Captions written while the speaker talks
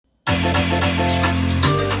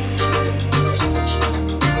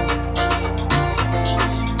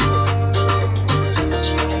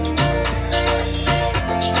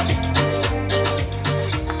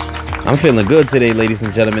I'm feeling good today, ladies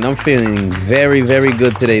and gentlemen. I'm feeling very, very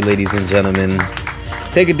good today, ladies and gentlemen.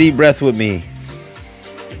 Take a deep breath with me.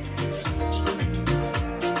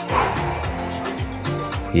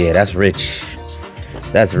 Yeah, that's rich.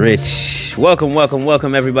 That's rich.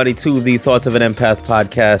 Welcome, everybody, to the Thoughts of an Empath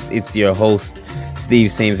podcast. It's your host,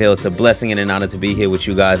 Steve Saintville. It's a blessing and an honor to be here with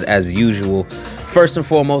you guys as usual. First and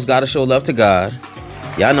foremost, gotta show love to God.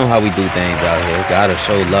 Y'all know how we do things out here. Gotta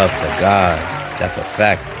show love to God. That's a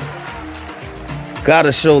fact.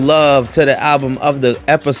 Gotta show love to the album of the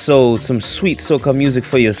episode. Some sweet soca music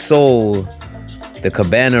for your soul. The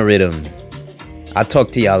Cabana Rhythm. I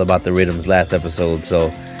talked to y'all about the rhythms last episode, so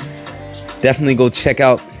definitely go check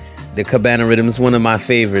out the Cabana Rhythm. It's one of my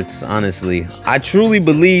favorites, honestly. I truly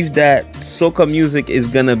believe that soca music is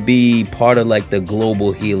gonna be part of like the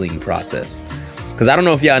global healing process. Because I don't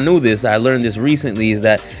know if y'all knew this, I learned this recently, is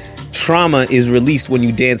that trauma is released when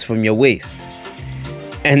you dance from your waist.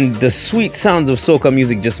 And the sweet sounds of soca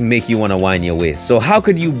music just make you want to wind your waist. So how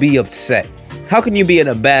could you be upset? How can you be in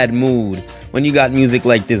a bad mood when you got music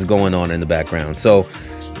like this going on in the background? So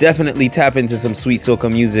definitely tap into some sweet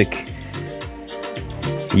soca music.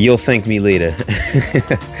 You'll thank me later.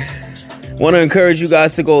 Want to encourage you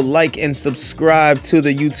guys to go like and subscribe to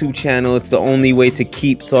the YouTube channel. It's the only way to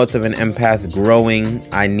keep Thoughts of an Empath growing.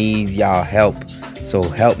 I need y'all help. So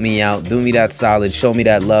help me out. Do me that solid. Show me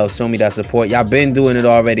that love. Show me that support. Y'all been doing it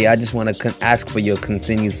already. I just want to ask for your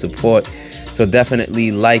continued support. So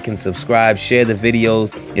definitely like and subscribe. Share the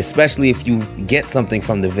videos, especially if you get something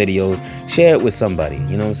from the videos. Share it with somebody.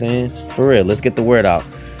 You know what I'm saying? For real. Let's get the word out.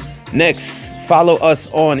 Next, follow us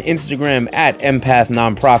on Instagram at Empath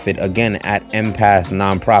Nonprofit. Again, at Empath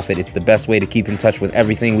Nonprofit. It's the best way to keep in touch with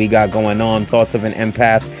everything we got going on. Thoughts of an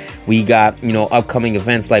Empath. We got, upcoming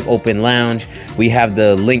events like Open Lounge. We have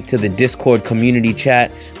the link to the Discord community chat.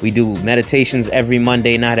 We do meditations every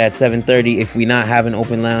Monday night at 7:30 if we not have an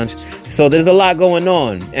Open Lounge. So there's a lot going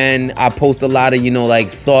on. And I post a lot of,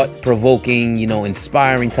 thought-provoking,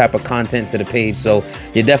 inspiring type of content to the page. So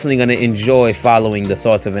you're definitely going to enjoy following the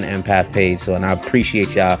Thoughts of an Empath page. So, and I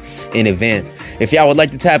appreciate y'all in advance. If y'all would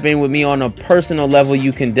like to tap in with me on a personal level,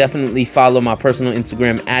 you can definitely follow my personal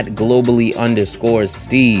Instagram at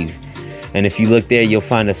globally_Steve. And if you look there, you'll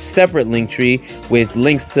find a separate link tree with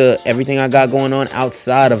links to everything I got going on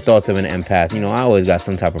outside of Thoughts of an Empath. I always got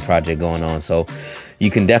some type of project going on, so you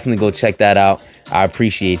can definitely go check that out. I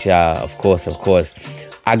appreciate y'all, of course.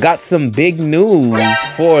 I got some big news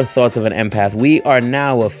for Thoughts of an Empath. We are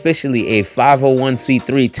now officially a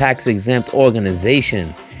 501c3 tax-exempt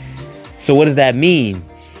organization. So what does that mean?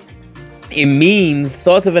 It means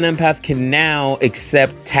Thoughts of an Empath can now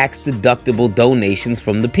accept tax-deductible donations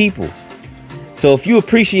from the people. So if you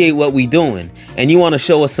appreciate what we're doing and you want to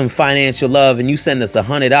show us some financial love and you send us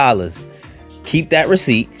 $100, keep that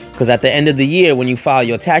receipt, because at the end of the year when you file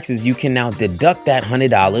your taxes, you can now deduct that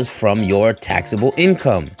 $100 from your taxable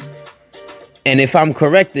income. And if I'm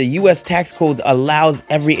correct, the U.S. tax code allows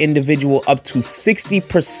every individual up to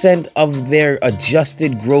 60% of their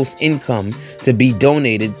adjusted gross income to be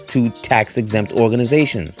donated to tax-exempt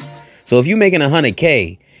organizations. So if you're making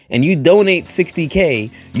 $100K and you donate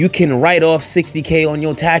 $60K, you can write off $60K on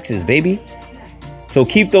your taxes, baby. So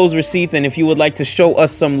keep those receipts, and if you would like to show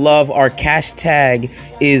us some love, our cash tag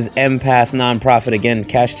is Empath Nonprofit. Again,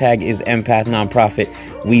 cash tag is Empath Nonprofit.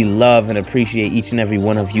 We love and appreciate each and every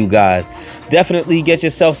one of you guys. Definitely get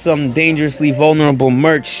yourself some Dangerously Vulnerable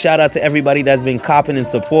merch. Shout out to everybody that's been copping and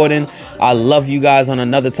supporting. I love you guys on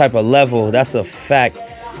another type of level. That's a fact.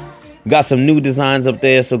 Got some new designs up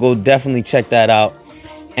there, so go definitely check that out.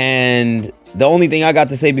 And the only thing I got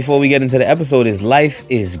to say before we get into the episode is life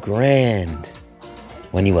is grand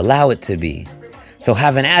when you allow it to be. So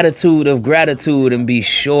have an attitude of gratitude and be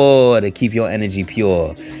sure to keep your energy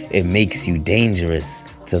pure. It makes you dangerous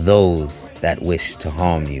to those that wish to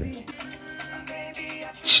harm you.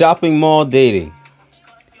 Shopping mall dating.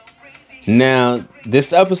 Now,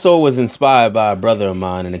 this episode was inspired by a brother of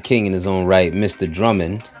mine and a king in his own right, Mr.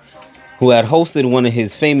 Drummond, who had hosted one of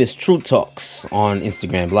his famous Truth Talks on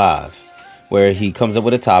Instagram Live, where he comes up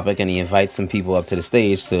with a topic and he invites some people up to the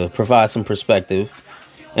stage to provide some perspective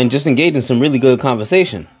and just engage in some really good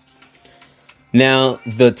conversation. Now,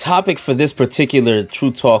 the topic for this particular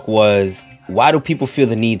Truth Talk was, why do people feel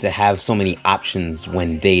the need to have so many options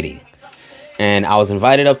when dating? And I was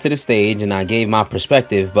invited up to the stage and I gave my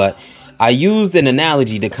perspective, but I used an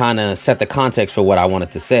analogy to kind of set the context for what I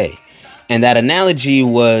wanted to say. And that analogy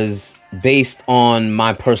was based on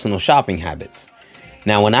my personal shopping habits.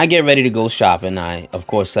 Now, when I get ready to go shopping, I, of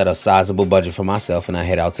course, set a sizable budget for myself and I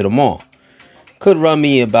head out to the mall. could run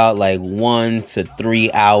me about like 1 to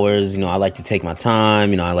 3 hours. I like to take my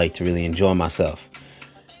time. I like to really enjoy myself.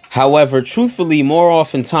 However, truthfully, more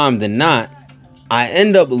often time than not, I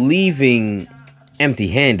end up leaving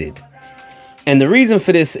empty-handed. And the reason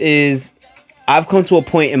for this is I've come to a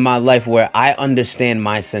point in my life where I understand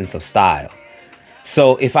my sense of style.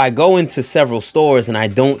 So if I go into several stores and I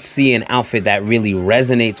don't see an outfit that really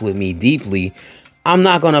resonates with me deeply, I'm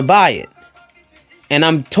not going to buy it. And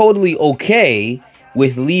I'm totally okay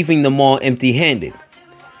with leaving the mall empty-handed.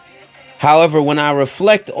 However, when I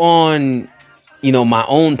reflect on, my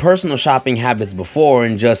own personal shopping habits before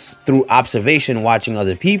and just through observation watching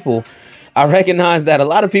other people, I recognize that a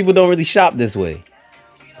lot of people don't really shop this way.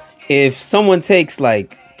 If someone takes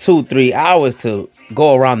like 2-3 hours to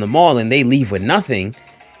go around the mall and they leave with nothing,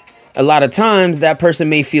 a lot of times that person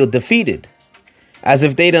may feel defeated, as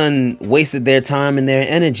if they done wasted their time and their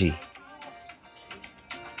energy.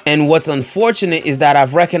 And what's unfortunate is that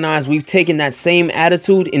I've recognized we've taken that same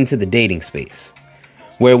attitude into the dating space,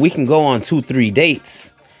 where we can go on 2-3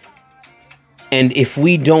 dates, and if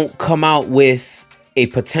we don't come out with a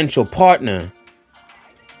potential partner,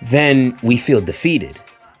 then we feel defeated.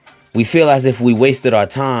 We feel as if we wasted our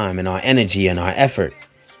time and our energy and our effort.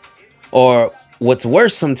 Or what's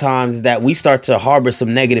worse sometimes is that we start to harbor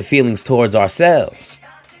some negative feelings towards ourselves.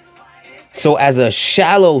 So as a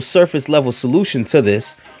shallow surface level solution to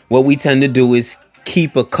this, what we tend to do is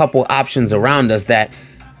keep a couple options around us that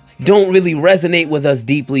don't really resonate with us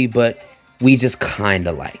deeply, but we just kind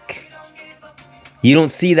of like. You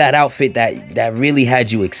don't see that outfit that really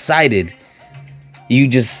had you excited. You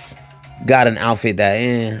just got an outfit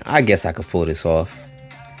that, I guess I could pull this off.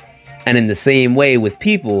 And in the same way with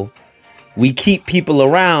people, we keep people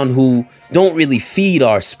around who don't really feed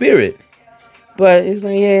our spirit. But it's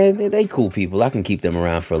like, they cool people. I can keep them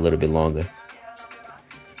around for a little bit longer.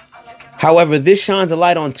 However, this shines a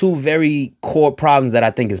light on two very core problems that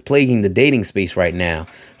I think is plaguing the dating space right now.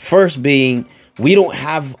 First being, we don't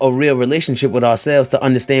have a real relationship with ourselves to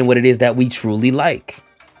understand what it is that we truly like.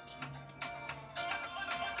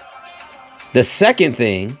 The second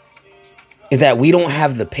thing is that we don't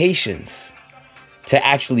have the patience to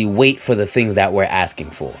actually wait for the things that we're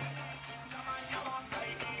asking for.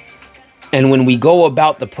 And when we go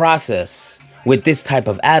about the process with this type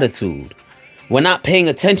of attitude, we're not paying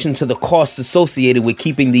attention to the costs associated with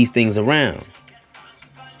keeping these things around.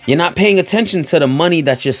 You're not paying attention to the money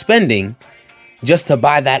that you're spending just to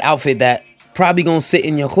buy that outfit that probably gonna sit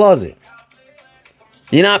in your closet.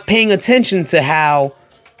 You're not paying attention to how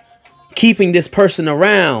keeping this person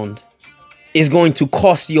around is going to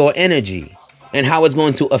cost your energy and how it's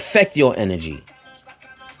going to affect your energy,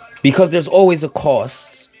 because there's always a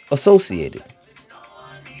cost associated.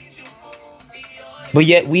 But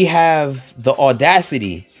yet we have the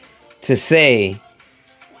audacity to say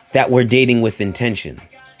that we're dating with intention.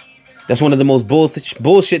 That's one of the most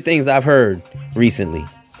bullshit things I've heard recently.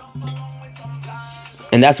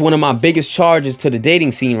 And that's one of my biggest charges to the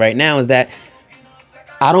dating scene right now, is that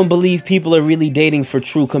I don't believe people are really dating for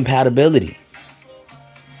true compatibility.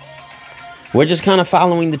 We're just kind of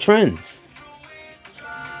following the trends.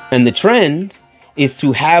 And the trend is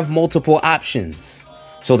to have multiple options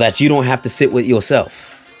so that you don't have to sit with yourself.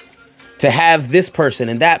 To have this person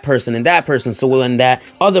and that person and that person, so when that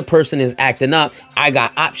other person is acting up, I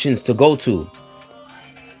got options to go to.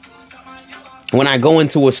 When I go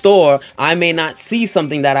into a store, I may not see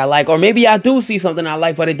something that I like, or maybe I do see something I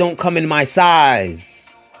like, but it don't come in my size.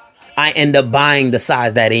 I end up buying the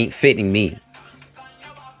size that ain't fitting me.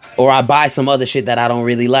 Or I buy some other shit that I don't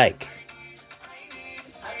really like.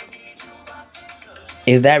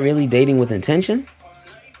 Is that really dating with intention?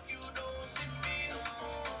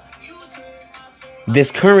 This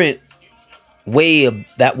current way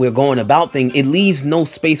that we're going about things, it leaves no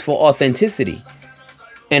space for authenticity.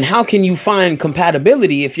 And how can you find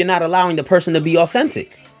compatibility if you're not allowing the person to be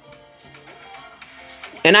authentic?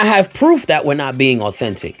 And I have proof that we're not being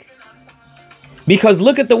authentic. Because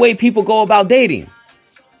look at the way people go about dating.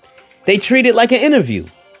 They treat it like an interview.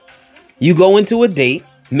 You go into a date,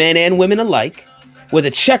 men and women alike, with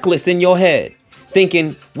a checklist in your head,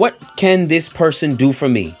 thinking, what can this person do for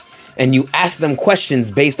me? And you ask them questions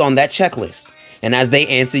based on that checklist. And as they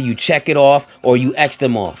answer, you check it off or you X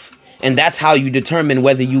them off. And that's how you determine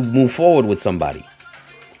whether you move forward with somebody.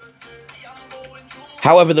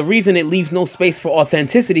 However, the reason it leaves no space for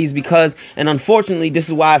authenticity is because, and unfortunately, this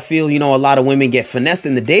is why I feel, a lot of women get finessed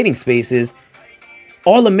in the dating space, is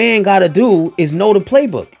all a man got to do is know the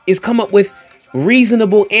playbook, is come up with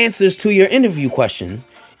reasonable answers to your interview questions,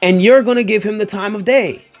 and you're going to give him the time of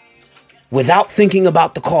day without thinking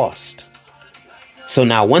about the cost. So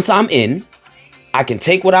now once I'm in, I can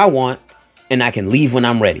take what I want and I can leave when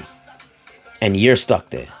I'm ready. And you're stuck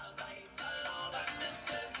there.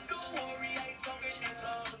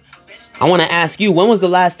 I want to ask you, when was the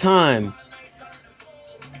last time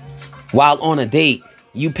while on a date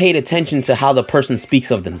you paid attention to how the person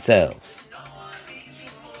speaks of themselves?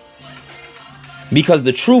 Because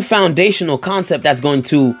the true foundational concept that's going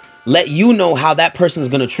to let you know how that person is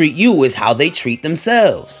going to treat you is how they treat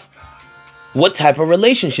themselves. What type of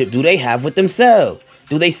relationship do they have with themselves?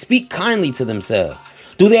 Do they speak kindly to themselves?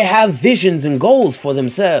 Do they have visions and goals for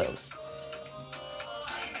themselves?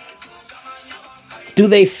 Do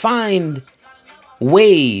they find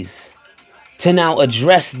ways to now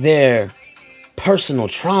address their personal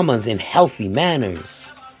traumas in healthy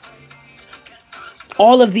manners?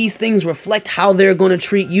 All of these things reflect how they're going to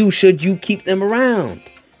treat you should you keep them around.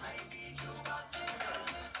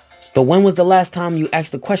 But when was the last time you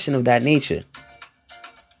asked a question of that nature?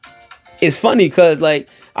 It's funny because, like,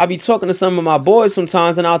 I'll be talking to some of my boys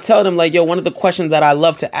sometimes and I'll tell them, like, yo, one of the questions that I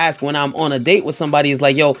love to ask when I'm on a date with somebody is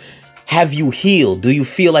like, yo, have you healed? Do you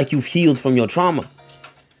feel like you've healed from your trauma?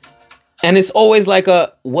 And it's always like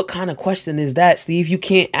what kind of question is that, Steve? You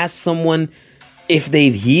can't ask someone if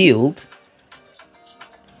they've healed.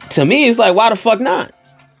 To me, it's like, why the fuck not?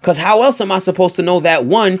 Because how else am I supposed to know that,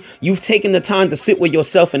 one, you've taken the time to sit with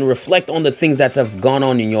yourself and reflect on the things that have gone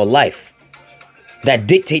on in your life that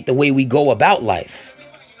dictate the way we go about life?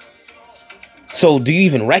 So do you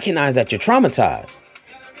even recognize that you're traumatized?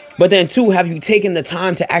 But then two, have you taken the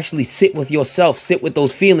time to actually sit with yourself, sit with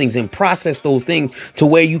those feelings and process those things to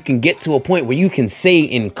where you can get to a point where you can say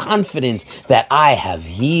in confidence that I have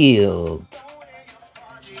healed?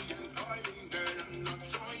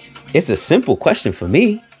 It's a simple question for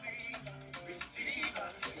me.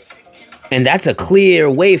 And that's a clear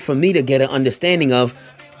way for me to get an understanding of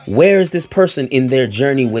where is this person in their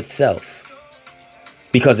journey with self?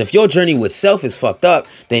 Because if your journey with self is fucked up,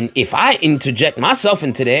 then if I interject myself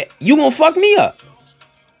into that, you gonna fuck me up.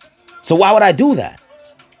 So why would I do that?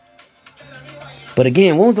 But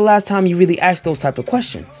again, when was the last time you really asked those type of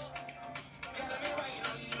questions?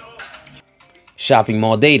 Shopping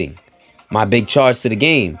mall dating. My big charge to the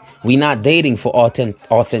game. We not dating for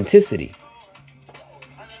authenticity.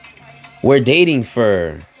 We're dating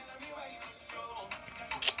for...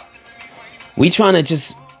 We trying to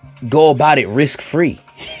just go about it risk-free.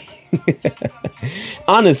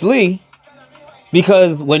 Honestly,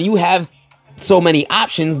 because when you have so many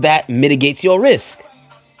options, that mitigates your risk.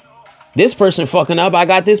 This person fucking up, I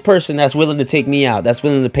got this person that's willing to take me out, that's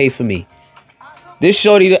willing to pay for me. This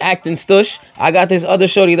shorty to acting stush, I got this other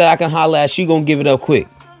shorty that I can holler at, she gonna give it up quick.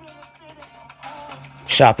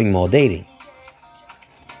 Shopping mall dating.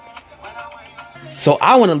 So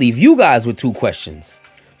I want to leave you guys with two questions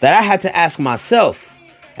that I had to ask myself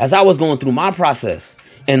as I was going through my process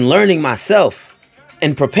and learning myself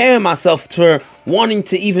and preparing myself for wanting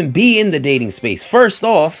to even be in the dating space. First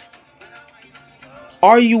off,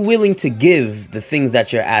 are you willing to give the things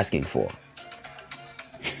that you're asking for?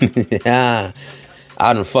 I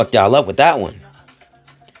done fucked y'all up with that one.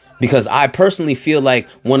 Because I personally feel like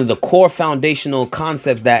one of the core foundational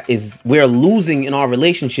concepts that we're losing in our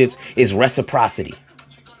relationships is reciprocity.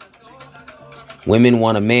 Women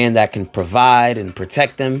want a man that can provide and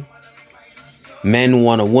protect them. Men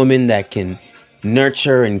want a woman that can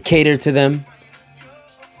nurture and cater to them.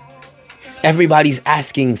 Everybody's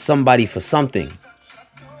asking somebody for something.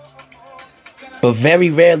 But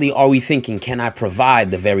very rarely are we thinking, can I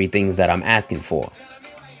provide the very things that I'm asking for?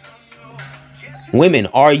 Women,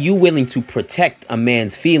 are you willing to protect a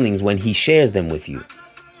man's feelings when he shares them with you?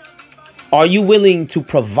 Are you willing to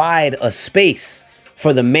provide a space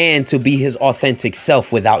for the man to be his authentic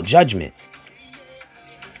self without judgment?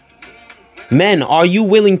 Men, are you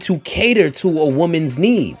willing to cater to a woman's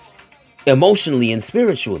needs emotionally and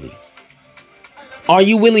spiritually? Are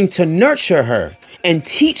you willing to nurture her and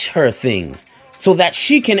teach her things so that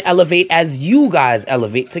she can elevate as you guys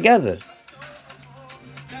elevate together?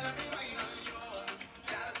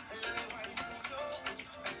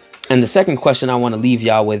 And the second question I want to leave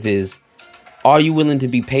y'all with is, are you willing to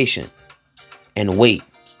be patient and wait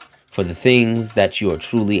for the things that you are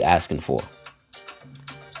truly asking for?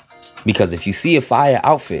 Because if you see a fire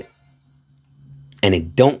outfit and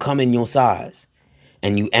it don't come in your size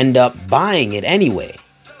and you end up buying it anyway,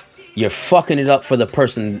 you're fucking it up for the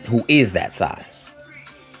person who is that size.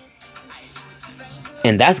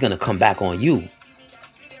 And that's going to come back on you.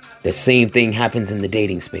 The same thing happens in the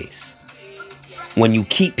dating space. When you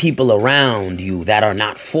keep people around you that are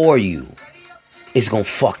not for you, it's going to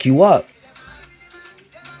fuck you up.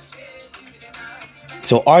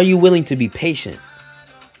 So are you willing to be patient?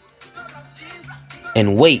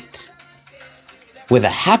 and wait with a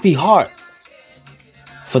happy heart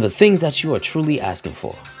for the things that you are truly asking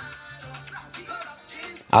for.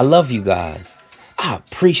 I love you guys. I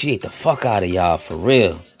appreciate the fuck out of y'all, for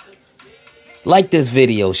real. Like this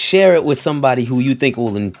video, share it with somebody who you think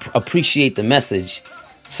will appreciate the message.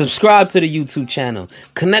 Subscribe to the YouTube channel.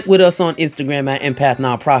 Connect with us on Instagram at Empath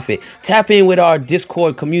Nonprofit. Tap in with our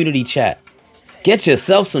Discord community chat. Get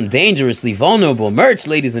yourself some dangerously vulnerable merch,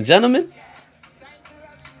 ladies and gentlemen.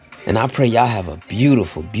 And I pray y'all have a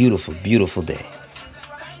beautiful, beautiful, beautiful day.